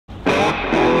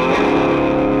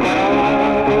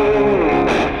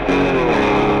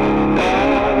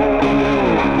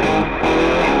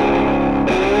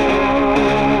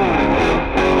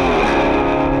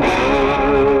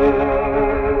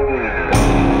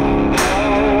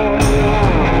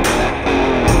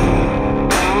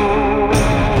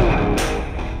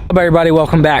Hello everybody,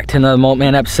 welcome back to another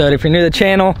Mulletman episode. If you're new to the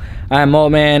channel, I'm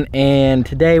Mulletman, and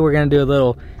today we're gonna do a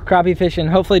little crappie fishing,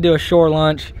 hopefully do a shore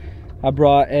lunch. I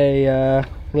brought a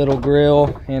little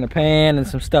grill and a pan and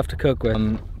some stuff to cook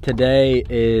with. Today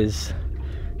is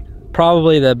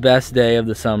probably the best day of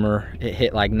the summer. It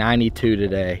hit like 92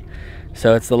 today.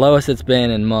 So it's the lowest it's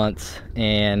been in months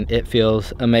and it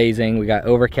feels amazing. We got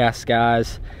overcast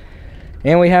skies.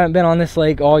 And we haven't been on this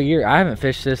lake all year. I haven't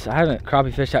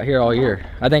crappie fished out here all year.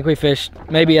 I think we fished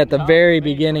maybe at the very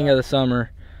beginning of the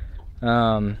summer.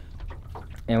 And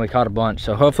we caught a bunch.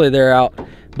 So hopefully they're out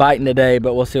biting today,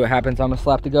 but we'll see what happens. I'm gonna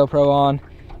slap the GoPro on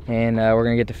and we're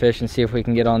gonna get to fish and see if we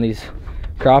can get on these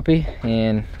crappie.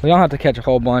 And we don't have to catch a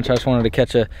whole bunch. I just wanted to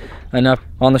catch enough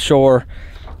on the shore.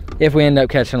 If we end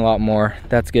up catching a lot more,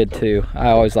 that's good too. I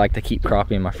always like to keep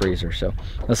crappie in my freezer. So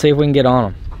let's see if we can get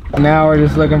on them. Now we're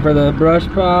just looking for the brush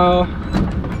pile,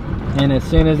 and as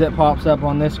soon as it pops up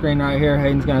on this screen right here,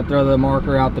 Hayden's gonna throw the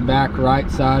marker out the back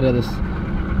right side of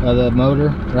the motor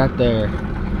right there.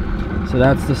 So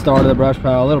that's the start of the brush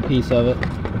pile, a little piece of it.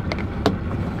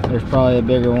 There's probably a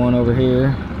bigger one over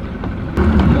here.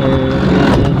 There it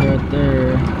is right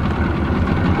there.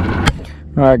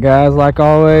 All right guys, like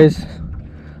always,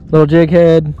 little jig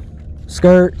head,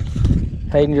 skirt.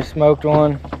 Hayden just smoked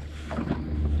one.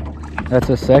 That's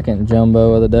a second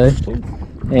jumbo of the day.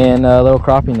 And a little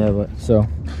crappie niblet. So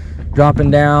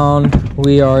dropping down,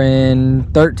 we are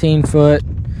in 13 foot.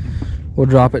 We'll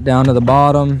drop it down to the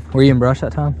bottom. Were you in brush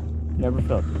that time? Never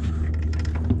felt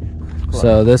it.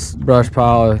 So this brush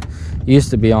pile used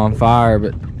to be on fire,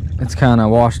 but it's kind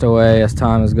of washed away as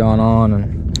time has gone on.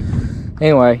 And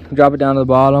anyway, drop it down to the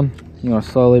bottom. You want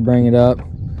to slowly bring it up.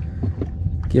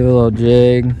 Give it a little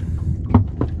jig.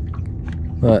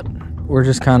 But we're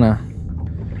just kind of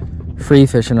free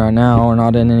fishing right now. We're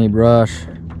not in any brush,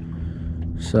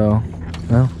 so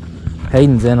well,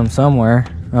 Hayden's in them somewhere.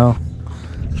 Oh,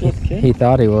 he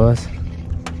thought he was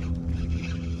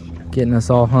getting us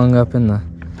all hung up in the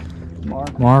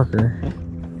marker.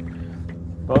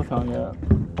 Both hung up.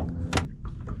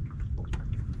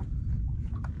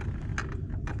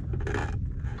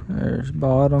 There's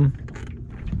bottom.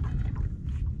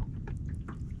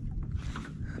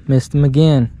 Missed him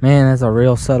again. Man, that's a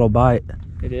real subtle bite.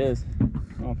 It is. I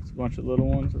don't know if it's a bunch of little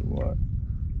ones or what.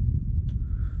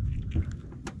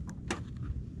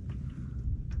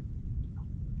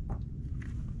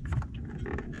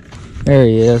 There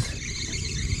he is.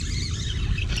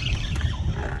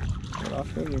 What I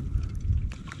figured.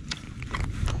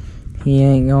 He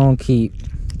ain't gonna keep.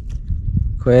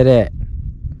 Quit it.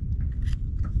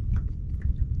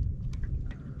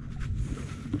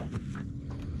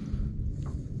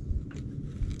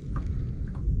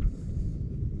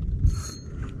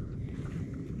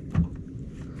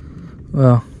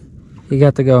 Well, you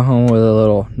got to go home with a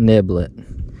little niblet.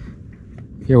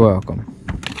 You're welcome.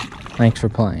 Thanks for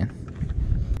playing.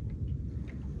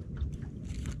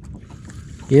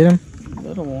 Get him?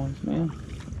 Little ones, man.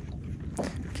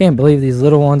 Can't believe these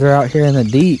little ones are out here in the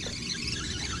deep.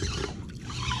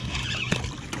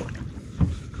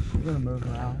 We're gonna move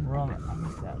around. We're on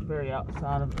that very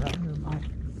outside of it right here, Mike.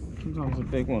 Sometimes the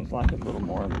big ones like a little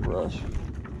more in the brush.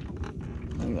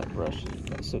 I think that brush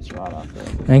that sits right out there.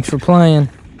 Thanks for playing.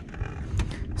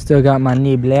 Still got my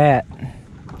niblet.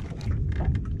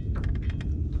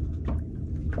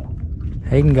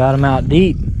 Hayden got him out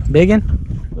deep. Biggin?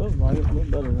 Feels like it, a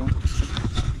little better one.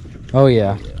 Oh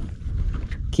yeah.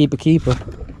 Keep a keeper.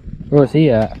 Where's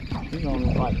he at? He's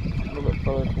on like a little bit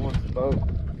further towards the boat.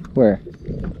 Where?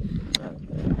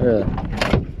 Really?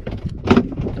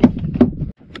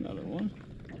 Another one.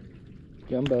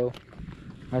 Jumbo.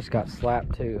 I just got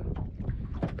slapped too.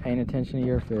 Paying attention to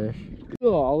your fish.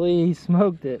 Golly, he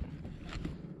smoked it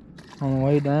on the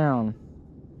way down.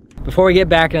 Before we get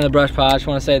back into the brush pile, I just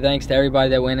want to say thanks to everybody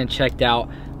that went and checked out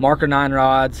Marker 9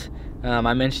 Rods.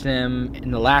 I mentioned him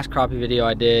in the last crappie video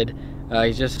I did.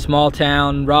 He's just a small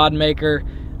town rod maker.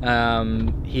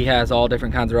 He has all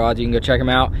different kinds of rods. You can go check him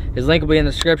out. His link will be in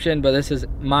the description, but this is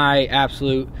my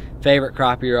absolute favorite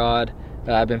crappie rod.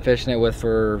 I've been fishing it with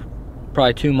for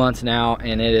probably 2 months now,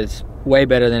 and it is way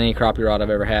better than any crappie rod I've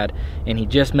ever had. And he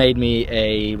just made me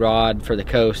a rod for the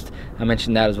coast. I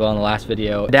mentioned that as well in the last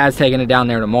video. Dad's taking it down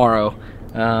there tomorrow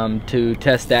to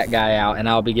test that guy out, and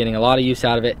I'll be getting a lot of use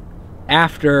out of it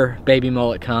after baby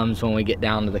mullet comes when we get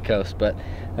down to the coast. But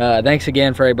thanks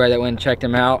again for everybody that went and checked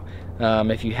him out.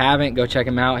 If you haven't, go check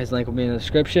him out. His link will be in the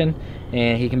description,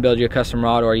 and he can build you a custom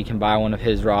rod, or you can buy one of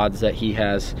his rods that he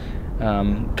has,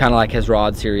 kind of like his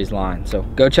rod series line. So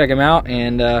go check him out,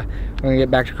 and we're gonna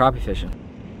get back to crappie fishing.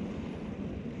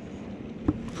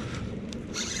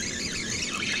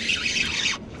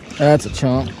 That's a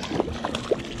chunk.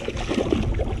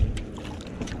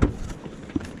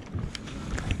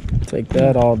 Take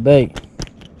that all day.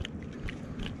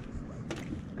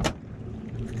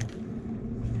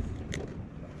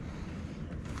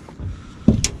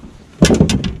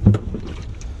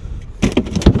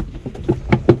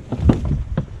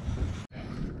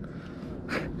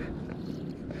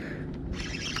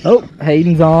 Oh,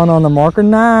 Hayden's on the marker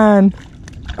 9.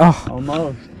 Oh,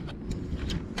 Almost.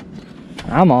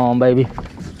 I'm on, baby.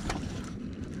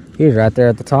 He's right there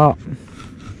at the top.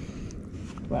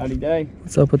 Cloudy day.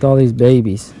 What's up with all these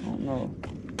babies? I don't know.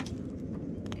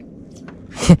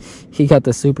 He got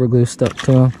the super glue stuck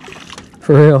to him.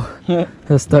 For real.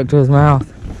 It's stuck to his mouth.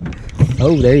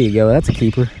 Oh, there you go. That's a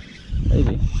keeper.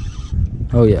 Maybe.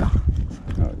 Oh, yeah.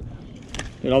 Oh,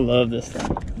 dude, I love this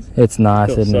thing. It's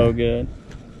nice, Feels isn't so it? good.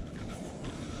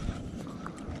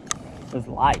 It's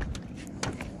light.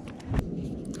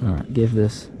 All right, give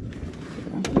this.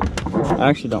 I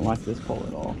actually don't like this pole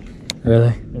at all.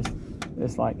 Really?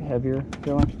 It's like heavier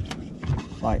feeling.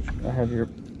 Like a heavier.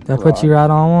 Did I put you right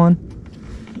on one?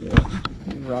 Yeah.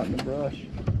 You're right in the brush.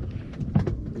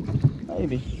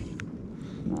 Maybe.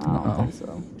 No, I don't think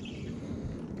so.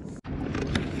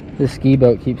 This ski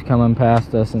boat keeps coming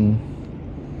past us and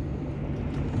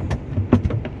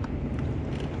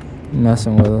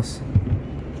messing with us.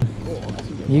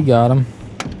 You got him.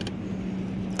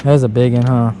 That's a big one,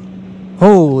 huh?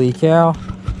 Holy cow.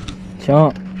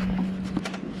 Chunk.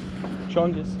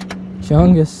 Chungus.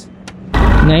 Chungus.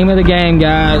 Name of the game,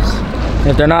 guys.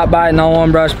 If they're not biting on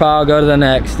one brush pile, go to the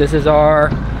next. This is our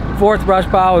 4th brush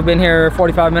pile. We've been here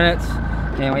 45 minutes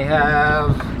and we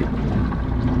have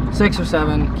 6 or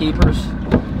 7 keepers.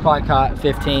 Probably caught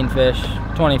 15 fish,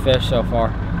 20 fish so far.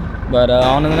 But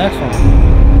on to the next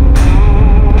one.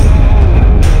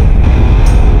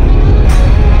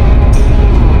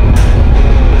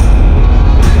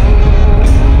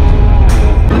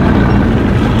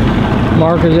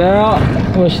 Marker's out.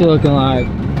 What's she looking like?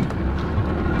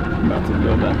 About to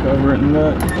go back over it and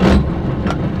look.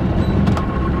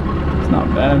 It's not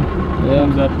bad. Yeah.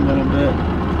 Comes up a little bit.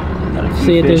 Got a few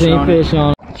See if there's any fish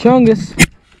on it. Chungus.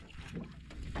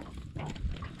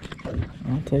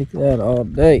 I'll take that all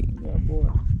day. Yeah, boy.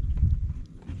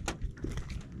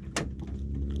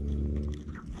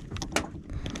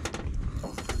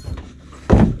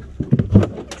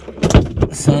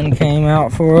 The sun came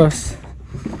out for us.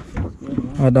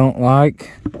 I don't like,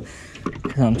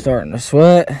 'cause I'm starting to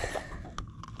sweat.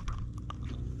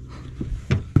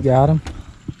 Got him.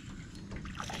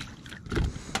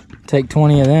 Take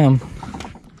 20 of them.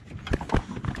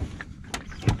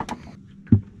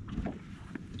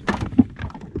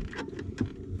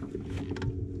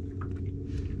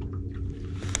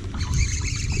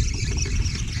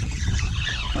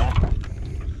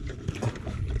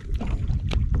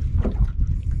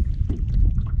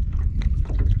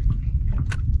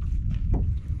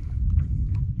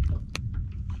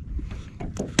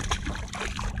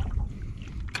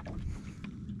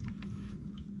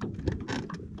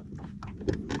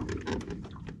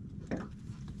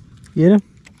 Get him?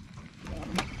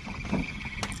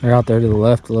 They're out there to the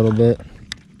left a little bit.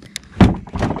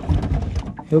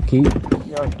 He'll keep.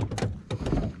 Yeah.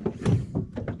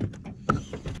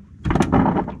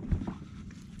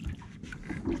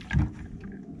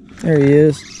 There he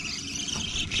is.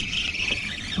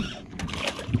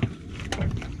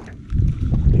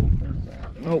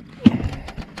 Nope.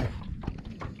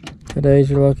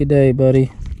 Today's your lucky day,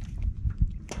 buddy.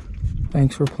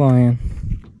 Thanks for playing.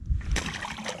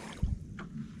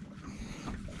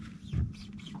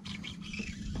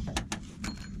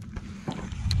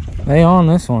 They on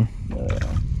this one.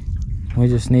 We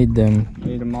just need them.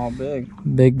 Need them all big.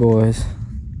 Big boys.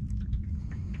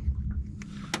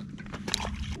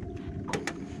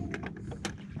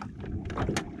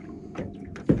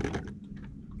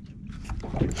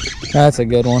 That's a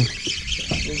good one.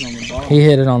 He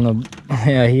hit it on the,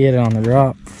 yeah, he hit it on the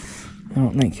drop. I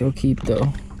don't think he'll keep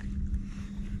though.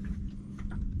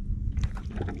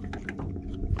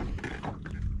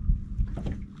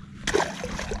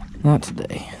 Not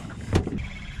today.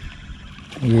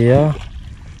 Yeah.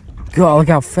 God, look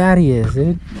how fat he is,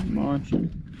 dude.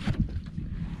 Munching.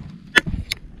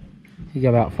 He got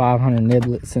about 500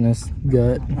 niblets in his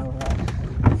gut.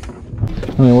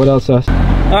 I mean, what else? All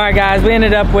right, guys, we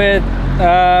ended up with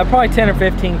probably 10 or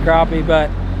 15 crappie,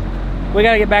 but we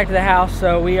got to get back to the house,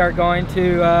 so we are going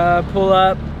to pull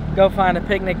up, go find a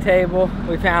picnic table.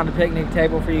 We found a picnic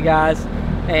table for you guys,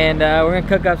 and we're gonna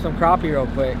cook up some crappie real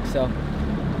quick. So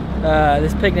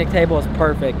this picnic table is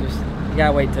perfect. Just you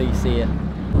gotta wait till you see it.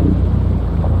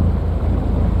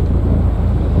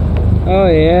 Oh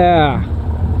yeah.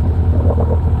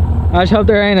 I just hope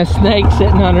there ain't a snake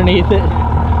sitting underneath it.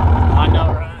 I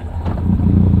know, right?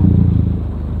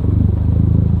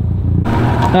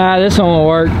 Ah, this one will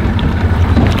work.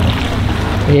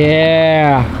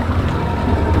 Yeah.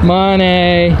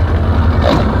 Money.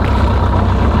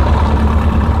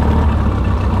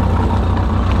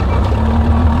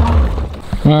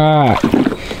 Alright.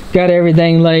 Got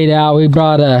everything laid out. We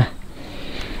brought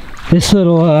this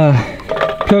little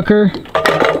cooker.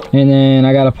 And then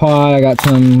I got a pot. I got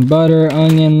some butter,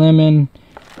 onion, lemon.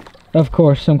 Of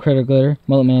course, some critter glitter.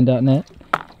 Mulletman.net.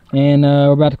 And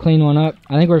we're about to clean one up.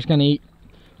 I think we're just going to eat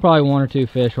probably 1 or 2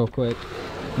 fish real quick.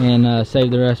 And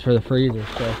save the rest for the freezer.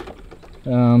 So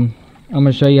I'm going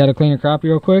to show you how to clean a crappie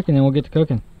real quick, and then we'll get to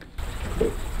cooking.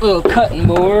 Little cutting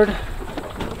board.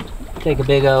 Take a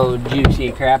big old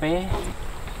juicy crappie.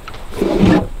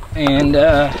 And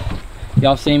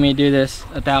y'all seen me do this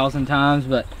 1,000 times,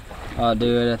 but I'll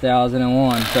do it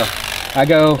 1,001. So I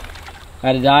go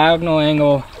at a diagonal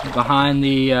angle behind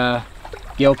the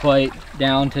gill plate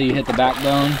down till you hit the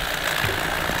backbone.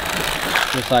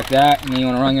 Just like that. And then you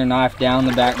want to run your knife down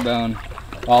the backbone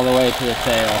all the way to the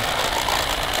tail.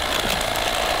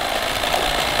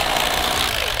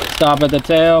 Stop at the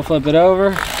tail, flip it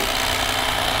over.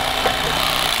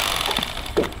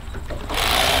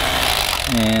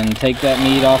 And take that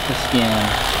meat off the skin.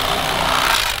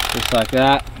 Just like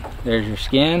that. There's your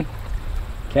skin.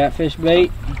 Catfish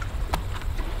bait.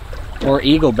 Or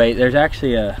eagle bait. There's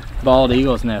actually a bald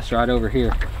eagle's nest right over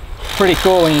here. Pretty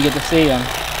cool when you get to see them.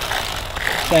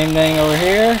 Same thing over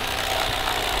here.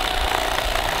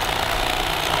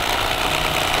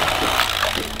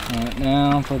 Right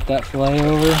now, put that fillet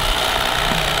over.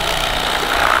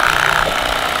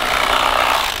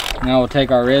 Now we'll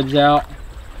take our ribs out.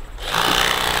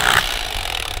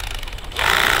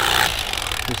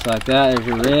 Just like that, there's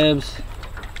your ribs.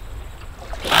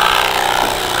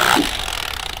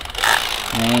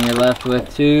 And you're left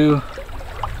with 2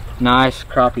 nice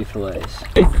crappie fillets.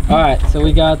 Alright, so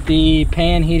we got the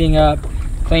pan heating up.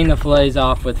 Clean the fillets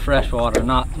off with fresh water,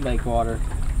 not lake water.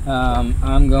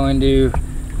 I'm going to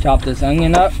chop this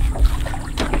onion up,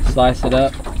 slice it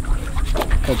up,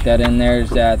 cook that in there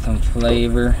just to add some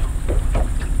flavor.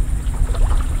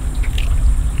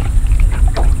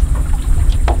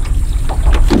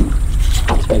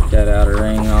 Take that outer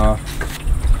ring off.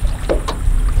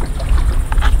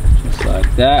 Just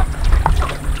like that.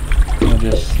 We'll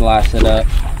just slice it up.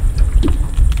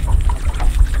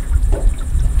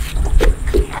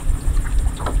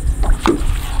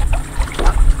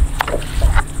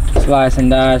 Slice and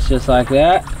dice just like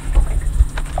that.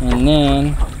 And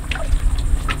then,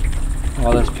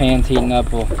 while this pan's heating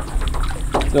up, we'll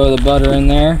throw the butter in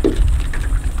there.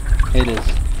 It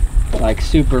is like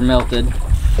super melted.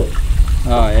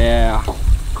 Oh yeah.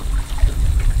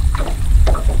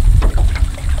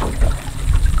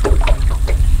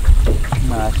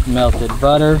 Nice melted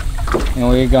butter. And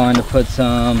we're going to put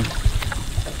some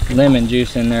lemon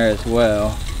juice in there as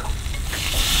well.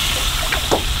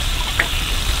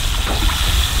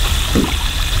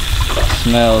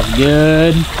 Smells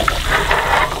good.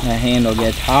 That handle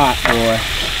gets hot, boy.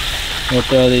 We'll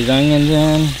throw these onions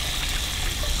in.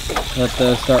 Let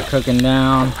those start cooking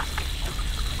down.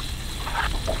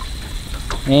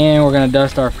 And we're gonna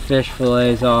dust our fish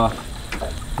fillets off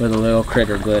with a little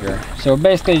critter glitter. So we're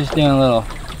basically just doing a little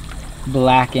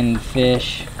blackened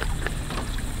fish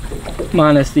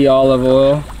minus the olive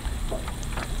oil.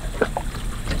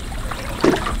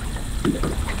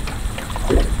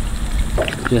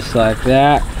 Just like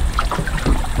that.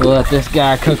 We'll let this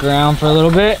guy cook around for a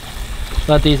little bit.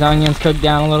 Let these onions cook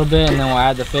down a little bit, and then we'll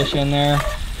add the fish in there.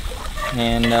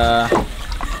 And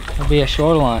it'll be a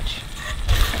short lunch.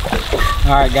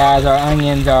 Alright guys, our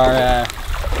onions are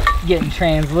getting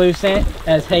translucent,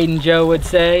 as Hayden Joe would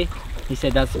say. He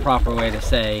said that's the proper way to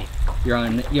say your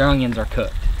onions are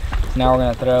cooked. So now we're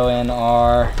going to throw in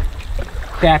our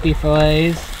crappie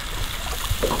fillets.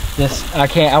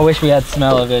 I wish we had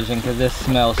smell-o-vision because this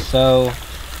smells so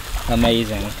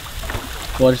amazing.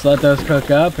 We'll just let those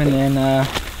cook up, and then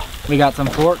we got some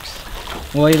forks.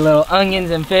 We'll eat a little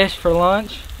onions and fish for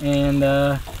lunch, and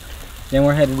then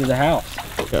we're headed to the house.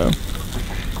 Go.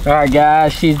 Alright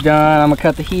guys, she's done. I'm gonna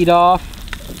cut the heat off.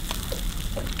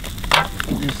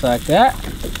 Just like that.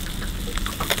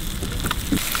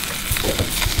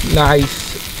 Nice.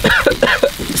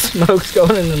 Smoke's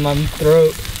going into my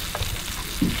throat.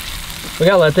 We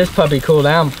gotta let this puppy cool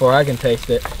down before I can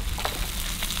taste it.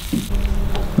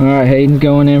 Alright, Hayden's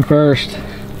going in first.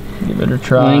 Give it a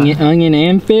try. Onion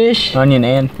and fish. Onion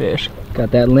and fish.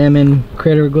 Got that lemon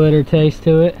critter glitter taste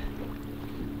to it.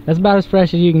 That's about as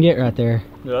fresh as you can get right there.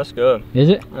 Yeah, that's good. Is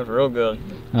it? That's real good.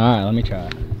 All right, let me try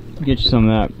it. Get you some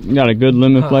of that. You got a good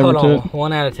lemon flavor Hold to on, it.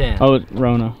 1 out of 10. Oh, it's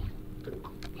Rona.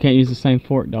 Can't use the same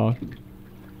fork, dog.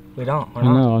 We don't. I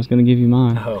know. I was gonna give you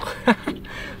mine. Oh.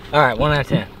 All right, 1 out of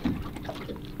 10.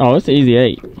 Oh, it's an easy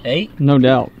 8. 8? No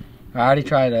doubt. I already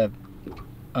tried a.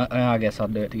 I guess I'll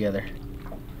do it together.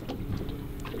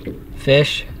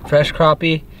 Fish, fresh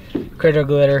crappie, critter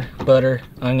glitter, butter,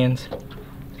 onions.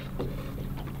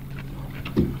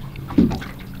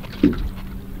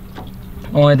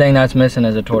 Only thing that's missing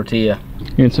is a tortilla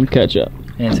And some ketchup.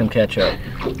 and some ketchup.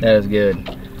 That is good.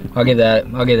 I'll give that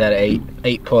an 8.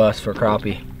 8 plus for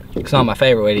crappie. It's not my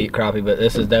favorite way to eat crappie, but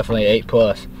this is definitely 8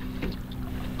 plus.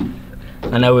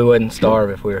 I know we wouldn't starve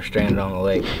if we were stranded on the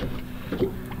lake.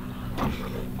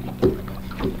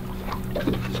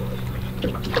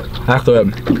 That's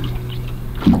good.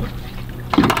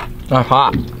 That's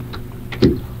hot.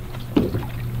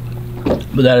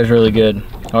 But that is really good.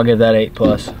 I'll give that 8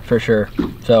 plus for sure.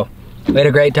 So, we had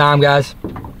a great time, guys.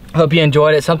 Hope you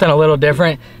enjoyed it. Something a little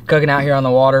different, cooking out here on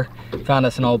the water. Found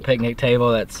us an old picnic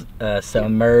table that's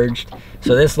submerged.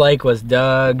 So this lake was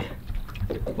dug,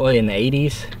 what, in the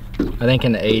 80s? I think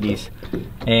in the 80s.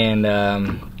 And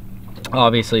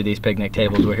obviously these picnic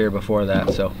tables were here before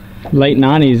that, so. Late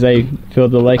 90s, they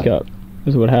filled the lake up,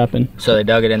 is what happened. So they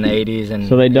dug it in the 80s and.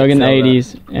 So they dug in the filled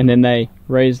 80s, and then they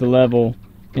raised the level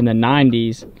in the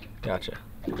 90s. Gotcha.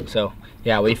 So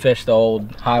yeah, we fish the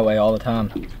old highway all the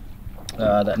time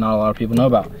that not a lot of people know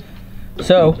about.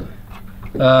 So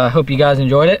hope you guys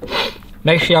enjoyed it.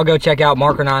 Make sure y'all go check out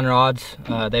Marker 9 Rods.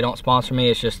 They don't sponsor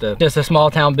me. It's just a small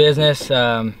town business.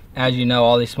 As you know,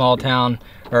 all these small towns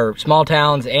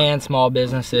and small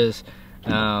businesses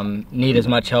need as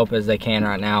much help as they can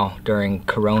right now during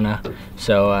Corona.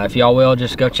 So if y'all will,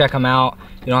 just go check them out.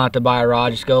 You don't have to buy a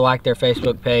rod, just go like their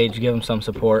Facebook page, give them some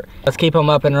support. Let's keep them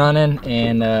up and running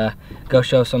and go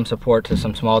show some support to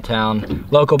some small town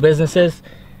local businesses.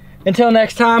 Until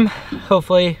next time,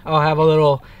 hopefully I'll have a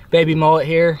little baby mullet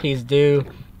here. He was due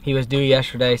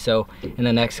yesterday, so in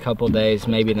the next couple days,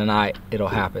 maybe tonight, it'll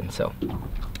happen. So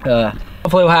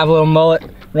hopefully we'll have a little mullet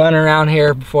running around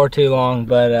here before too long.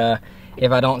 But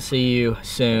if I don't see you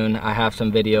soon, I have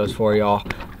some videos for y'all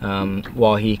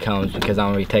while he comes, because I'm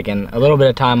gonna be taking a little bit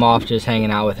of time off, just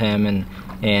hanging out with him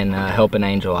and helping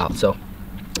Angel out. So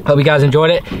hope you guys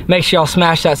enjoyed it. Make sure y'all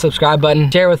smash that subscribe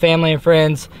button, share with family and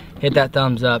friends, hit that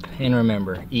thumbs up, and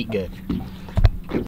remember, eat good.